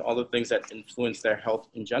brains and all the things that influence their health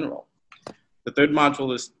in general. The third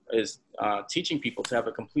module is teaching people to have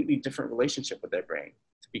a completely different relationship with their brain,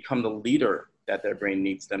 to become the leader that their brain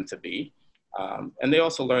needs them to be. And they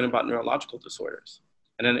also learn about neurological disorders.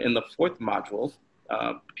 And then in the fourth module,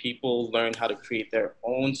 people learn how to create their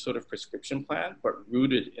own sort of prescription plan, but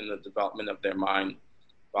rooted in the development of their mind,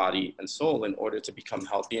 body, and soul in order to become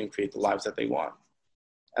healthy and create the lives that they want.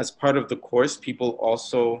 As part of the course, people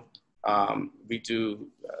also, we do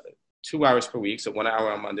 2 hours per week, so 1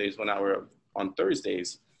 hour on Mondays, 1 hour on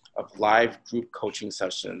Thursdays, of live group coaching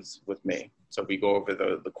sessions with me. So we go over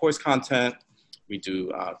the course content, we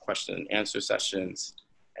do question and answer sessions,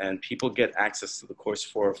 and people get access to the course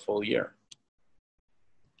for a full year.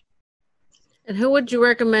 And who would you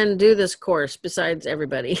recommend do this course besides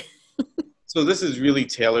everybody? So this is really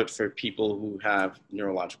tailored for people who have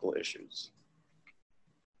neurological issues.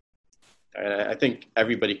 I think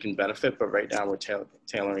everybody can benefit, but right now we're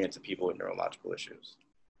tailoring it to people with neurological issues.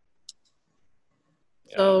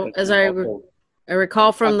 So as I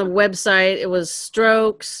recall from the website, it was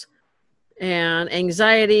strokes and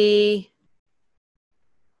anxiety.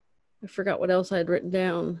 I forgot what else I had written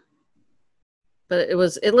down, but it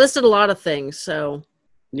listed a lot of things. So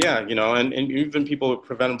yeah, and even people with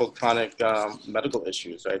preventable chronic medical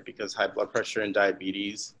issues, right? Because high blood pressure and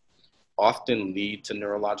diabetes often lead to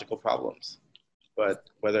neurological problems. But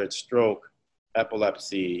whether it's stroke,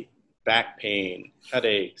 epilepsy, back pain,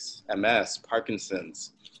 headaches, MS,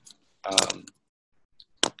 Parkinson's,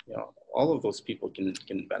 all of those people can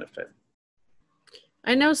benefit.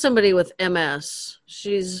 I know somebody with MS.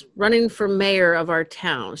 She's running for mayor of our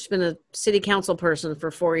town. She's been a city council person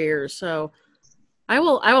for 4 years. So I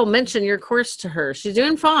will mention your course to her. She's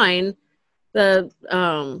doing fine. She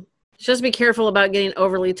has to be careful about getting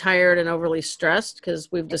overly tired and overly stressed,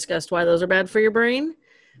 because we've discussed why those are bad for your brain.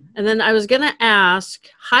 And then I was going to ask,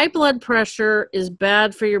 high blood pressure is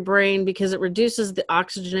bad for your brain because it reduces the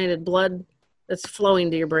oxygenated blood that's flowing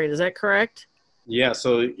to your brain. Is that correct? Yeah.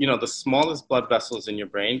 So, the smallest blood vessels in your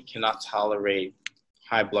brain cannot tolerate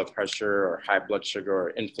high blood pressure or high blood sugar or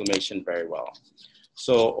inflammation very well.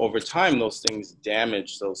 So over time, those things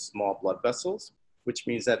damage those small blood vessels, which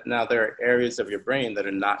means that now there are areas of your brain that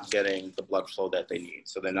are not getting the blood flow that they need.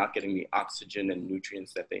 So they're not getting the oxygen and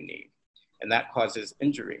nutrients that they need. And that causes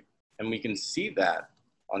injury. And we can see that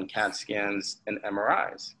on CAT scans and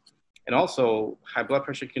MRIs. And also, high blood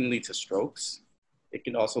pressure can lead to strokes. It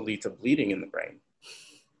can also lead to bleeding in the brain.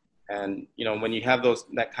 And, when you have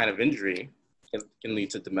that kind of injury, it can lead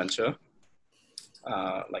to dementia,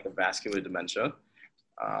 like a vascular dementia.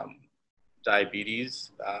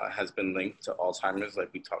 Diabetes has been linked to Alzheimer's, like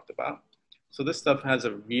we talked about. So this stuff has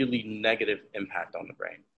a really negative impact on the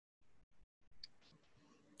brain.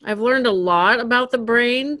 I've learned a lot about the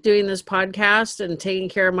brain doing this podcast and taking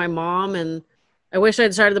care of my mom. And I wish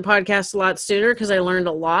I'd started the podcast a lot sooner, because I learned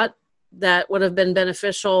a lot that would have been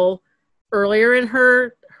beneficial earlier in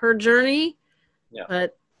her journey. Yeah.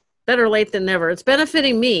 But better late than never. It's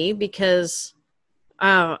benefiting me because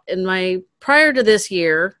prior to this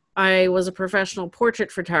year, I was a professional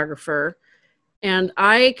portrait photographer, and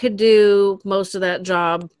I could do most of that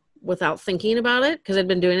job without thinking about it, because I'd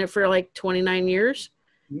been doing it for like 29 years.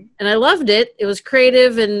 And I loved it. It was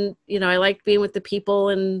creative, and, I liked being with the people,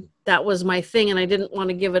 and that was my thing, and I didn't want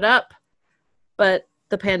to give it up. But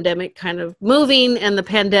the pandemic and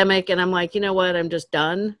I'm like, you know what? I'm just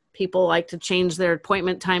done. People like to change their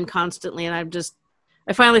appointment time constantly, and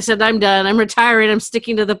I finally said, I'm done. I'm retiring. I'm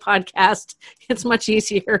sticking to the podcast. It's much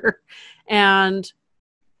easier. And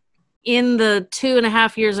in the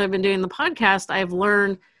 2.5 years I've been doing the podcast, I've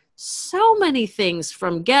learned so many things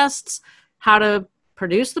from guests, how to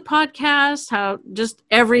produce the podcast, how just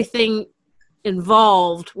everything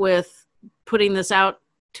involved with putting this out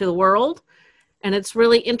to the world. And it's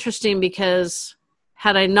really interesting, because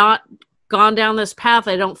had I not gone down this path,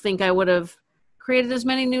 I don't think I would have created as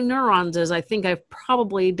many new neurons as I think I've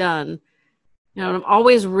probably done. You know, I'm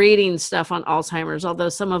always reading stuff on Alzheimer's, although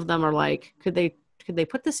some of them are like, could they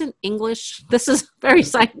put this in English? This is very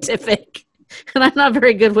scientific, and I'm not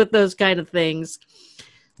very good with those kind of things.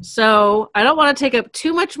 So I don't want to take up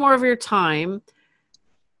too much more of your time.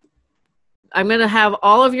 I'm going to have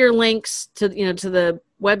all of your links to the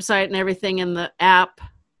website and everything in the app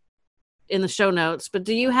in the show notes. But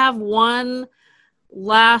do you have one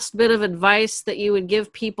last bit of advice that you would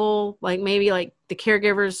give people, like maybe like the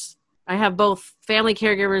caregivers? I have both family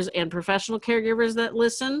caregivers and professional caregivers that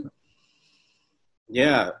listen.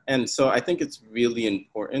 Yeah. And so I think it's really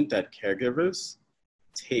important that caregivers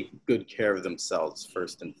take good care of themselves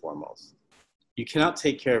first and foremost. You cannot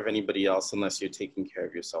take care of anybody else unless you're taking care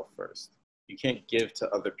of yourself first. You can't give to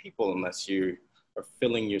other people unless you are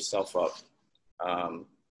filling yourself up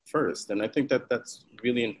first. And I think that that's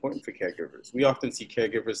really important for caregivers. We often see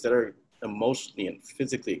caregivers that are emotionally and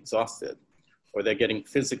physically exhausted, or they're getting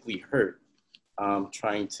physically hurt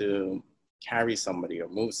trying to carry somebody or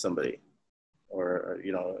move somebody, or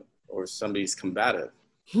somebody's combative.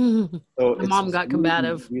 So My mom got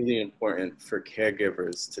combative. Really important for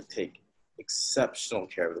caregivers to take exceptional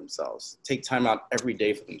care of themselves. Take time out every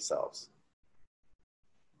day for themselves.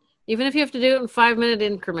 Even if you have to do it in 5-minute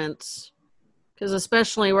increments, because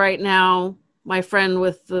especially right now, my friend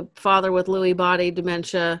with the father with Lewy body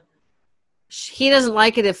dementia, he doesn't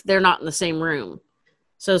like it if they're not in the same room.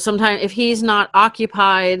 So sometimes if he's not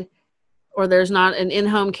occupied, or there's not an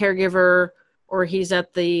in-home caregiver, or he's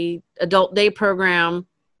at the adult day program,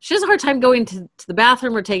 she has a hard time going to the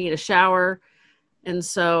bathroom or taking a shower. And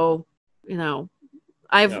so,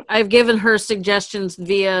 I've given her suggestions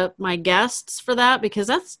via my guests for that, because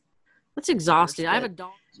that's exhausting. I have a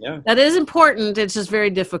dog. Yeah. That is important. It's just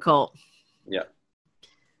very difficult. Yeah.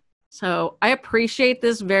 So I appreciate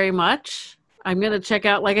this very much. I'm going to check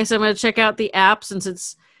out, like I said, I'm going to check out the app since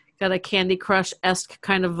it's got a Candy Crush-esque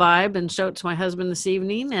kind of vibe, and show it to my husband this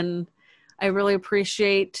evening. And I really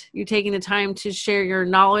appreciate you taking the time to share your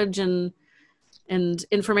knowledge and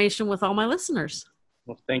information with all my listeners.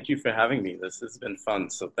 Well, thank you for having me. This has been fun,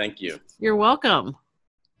 so thank you. You're welcome.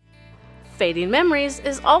 Fading Memories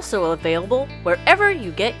is also available wherever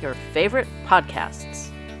you get your favorite podcasts.